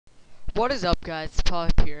What is up, guys? It's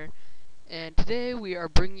Pop here, and today we are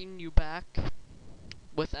bringing you back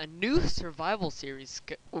with a new survival series.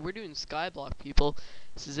 We're doing Skyblock, people.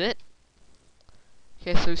 This is it.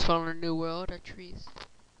 Okay, so we spawned in a new world, our trees.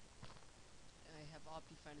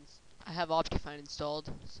 I have Optifine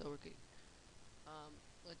installed, so we're good. Um,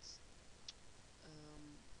 let's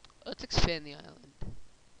let's expand the island.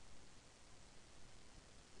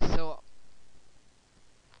 So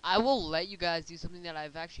I will let you guys do something that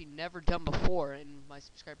I've actually never done before in my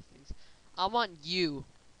subscriber things. I want you,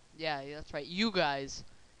 yeah, that's right, you guys,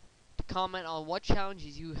 to comment on what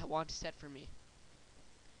challenges you want to set for me,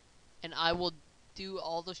 and I will do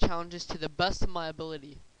all those challenges to the best of my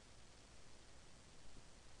ability.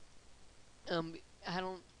 I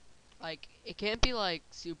don't like it can't be like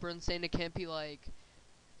super insane. It can't be like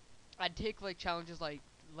I'd take like challenges like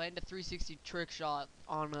land a 360 trick shot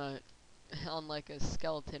on a on like a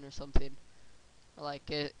skeleton or something, or like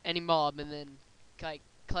any mob, and then like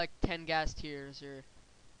collect 10 gas tiers or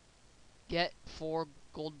get 4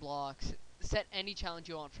 gold blocks. Set any challenge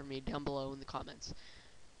you want for me down below in the comments,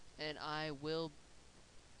 and I want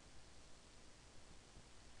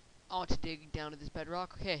to dig down to this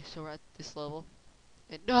bedrock. Okay, so we're at this level.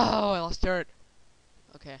 And no, I lost dirt.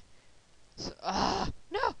 Okay. So,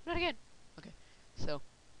 no, not again. Okay. So,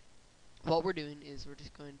 what we're doing is we're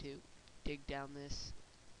just going to dig down this.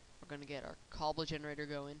 We're going to get our cobble generator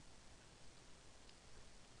going.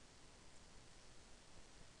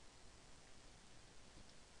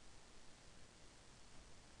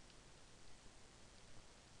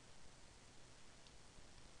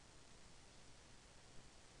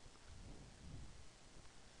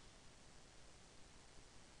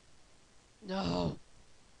 No.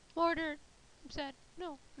 More dirt. I'm sad.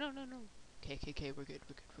 No, no, no, no. Okay, okay, okay, we're good,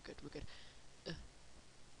 we're good, we're good, we're good.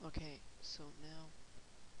 Okay, so now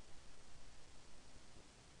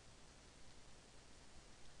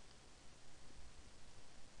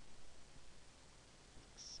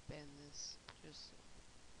expand this just so.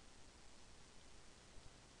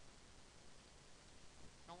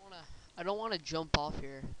 I don't wanna jump off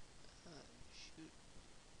here. Shoot.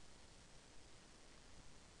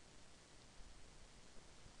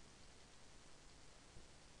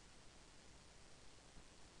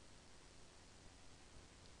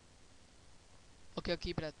 Okay, I'll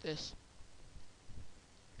keep it at this.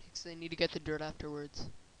 Because I need to get the dirt afterwards.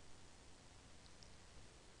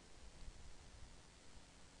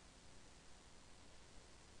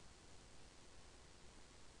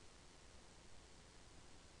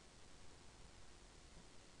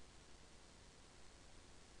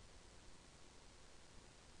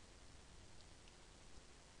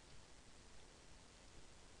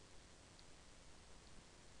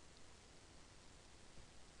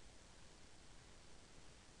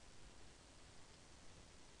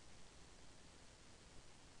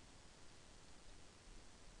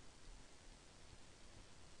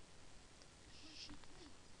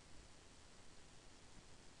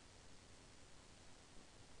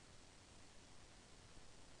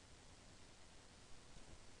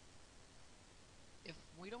 If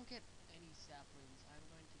we don't get any saplings, I'm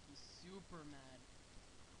going to be super mad.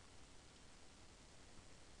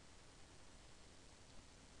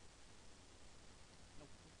 Nope.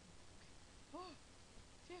 Okay. Oh,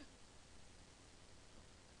 phew.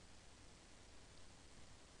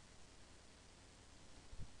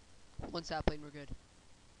 One sapling, we're good.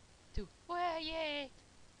 2. Well, yay!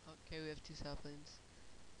 Okay, we have 2 saplings.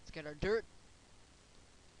 Let's get our dirt.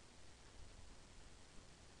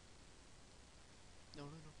 No, no,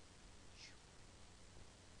 no.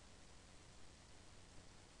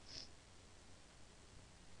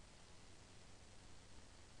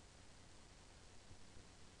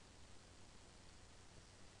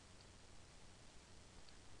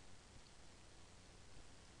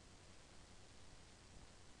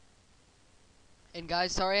 And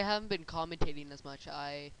guys, sorry I haven't been commentating as much.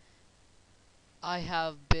 I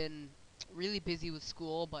have been really busy with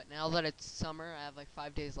school, but now that it's summer, I have like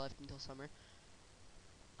 5 days left until summer.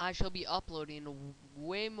 I shall be uploading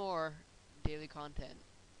way more daily content.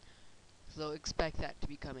 So expect that to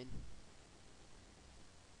be coming.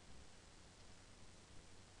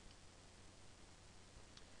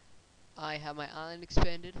 I have my island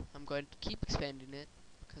expanded. I'm going to keep expanding it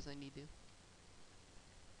because I need to.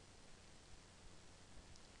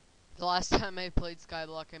 The last time I played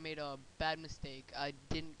Skyblock, I made a bad mistake. I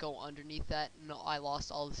didn't go underneath that, and I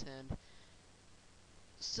lost all the sand.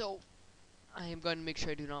 So, I am going to make sure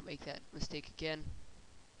I do not make that mistake again.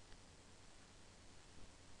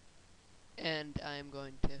 And I am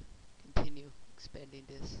going to continue expanding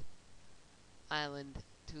this island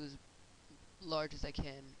to as large as I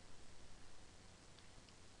can.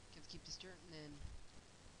 keep this dirt and then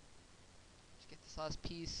just get this last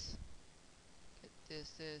piece. Get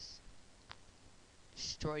this.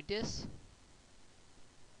 Destroy this.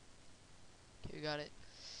 Okay, we got it.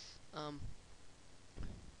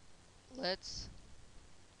 Let's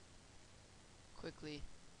quickly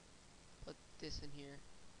put this in here,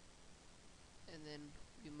 and then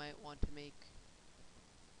we might want to make.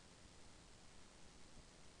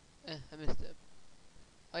 I missed it.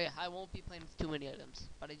 Oh yeah, I won't be playing with too many items,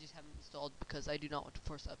 but I just haven't installed because I do not want to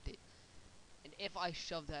force update. And if I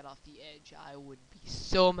shove that off the edge, I would be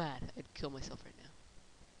so mad. I'd kill myself right now.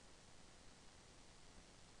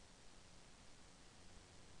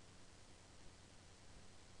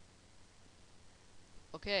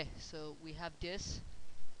 Okay, so we have this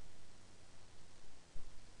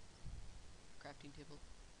crafting table.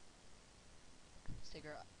 Let's take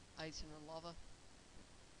our ice and our lava,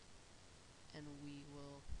 and we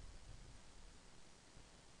will.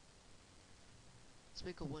 Let's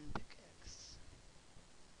make a wooden pickaxe.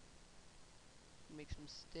 Make some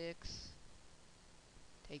sticks.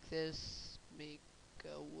 Take this. Make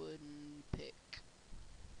a wooden pick.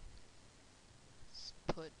 Let's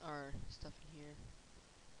put our stuff in here.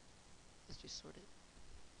 Let's just sort it.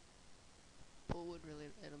 Put wood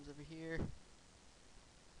related items over here.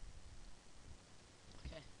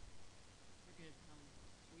 Okay. We're good. So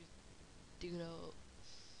we just dig it out.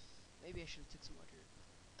 Maybe I should have took some more dirt.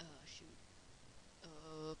 Shoot.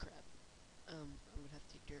 Oh crap. I'm gonna have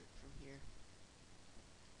to take dirt from here.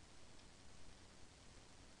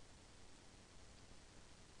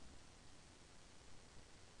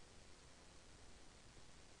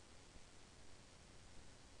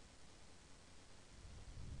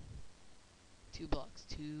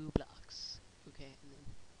 Two blocks. Okay, and then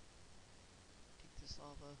take this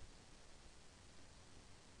lava.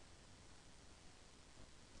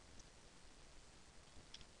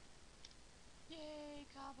 Yay,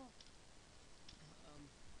 cobble!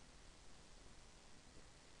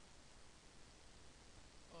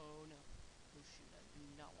 Oh no. Oh shoot, I do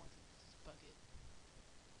not want this bucket.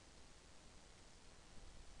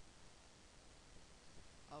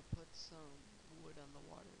 I'll put some wood on the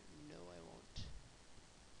water. No, I won't.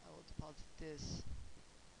 I will deposit this,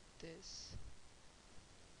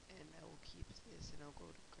 and I will keep this, and I'll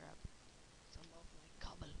go to grab some of my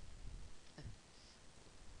cobble.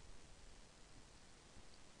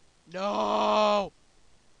 No!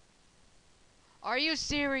 Are you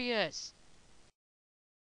serious?